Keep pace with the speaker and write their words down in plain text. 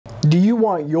Do you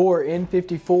want your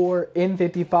N54,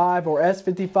 N55, or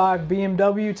S55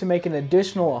 BMW to make an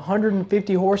additional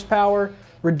 150 horsepower,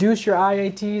 reduce your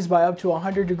IATs by up to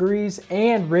 100 degrees,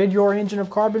 and rid your engine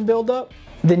of carbon buildup?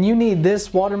 Then you need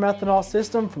this water methanol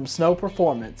system from Snow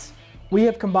Performance. We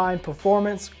have combined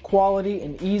performance, quality,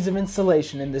 and ease of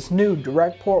installation in this new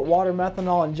direct port water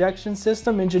methanol injection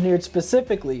system engineered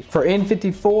specifically for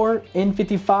N54,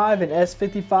 N55, and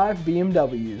S55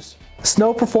 BMWs.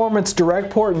 Snow Performance direct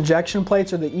port injection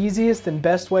plates are the easiest and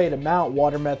best way to mount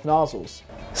water meth nozzles.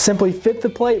 Simply fit the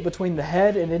plate between the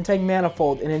head and intake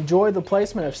manifold and enjoy the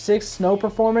placement of 6 Snow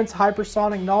Performance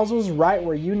hypersonic nozzles right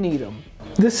where you need them.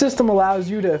 This system allows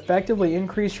you to effectively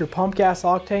increase your pump gas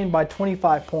octane by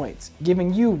 25 points,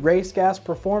 giving you race gas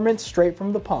performance straight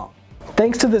from the pump.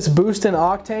 Thanks to this boost in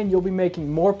octane, you'll be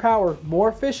making more power more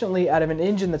efficiently out of an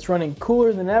engine that's running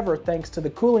cooler than ever thanks to the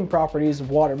cooling properties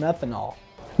of water methanol.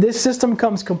 This system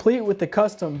comes complete with the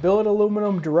custom billet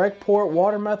aluminum direct port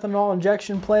water methanol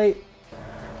injection plate,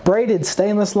 braided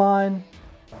stainless line,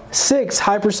 6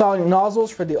 hypersonic nozzles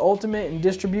for the ultimate in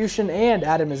distribution and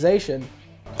atomization,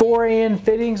 4 AN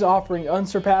fittings offering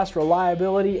unsurpassed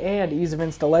reliability and ease of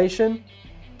installation,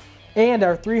 and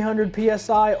our 300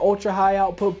 PSI ultra high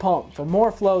output pump for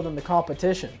more flow than the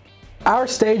competition. Our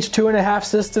stage 2.5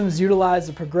 systems utilize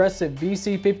a progressive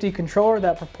VC50 controller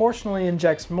that proportionally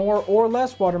injects more or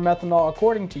less water methanol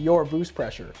according to your boost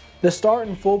pressure. The start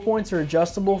and full points are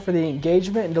adjustable for the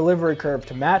engagement and delivery curve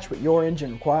to match what your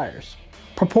engine requires.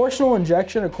 Proportional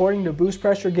injection according to boost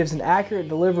pressure gives an accurate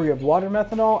delivery of water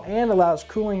methanol and allows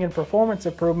cooling and performance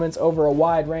improvements over a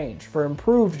wide range for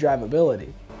improved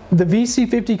drivability. The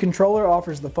VC50 controller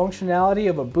offers the functionality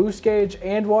of a boost gauge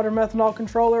and water methanol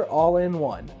controller all in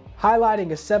one. Highlighting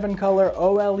a 7-color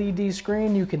OLED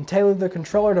screen, you can tailor the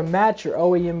controller to match your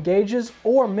OEM gauges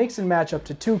or mix and match up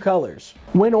to 2 colors.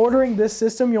 When ordering this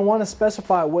system, you'll want to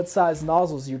specify what size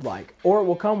nozzles you'd like, or it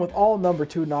will come with all number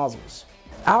 2 nozzles.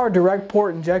 Our direct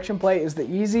port injection plate is the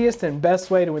easiest and best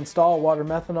way to install water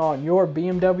methanol in your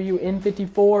BMW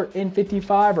N54,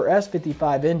 N55, or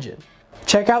S55 engine.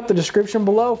 Check out the description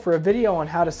below for a video on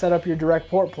how to set up your direct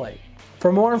port plate.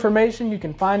 For more information, you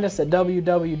can find us at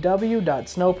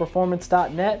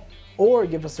www.snowperformance.net or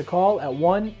give us a call at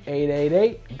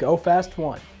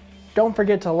 1-888-GO-FAST-1. Don't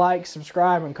forget to like,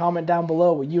 subscribe, and comment down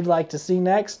below what you'd like to see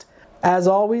next. As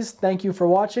always, thank you for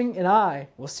watching, and I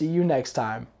will see you next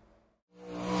time.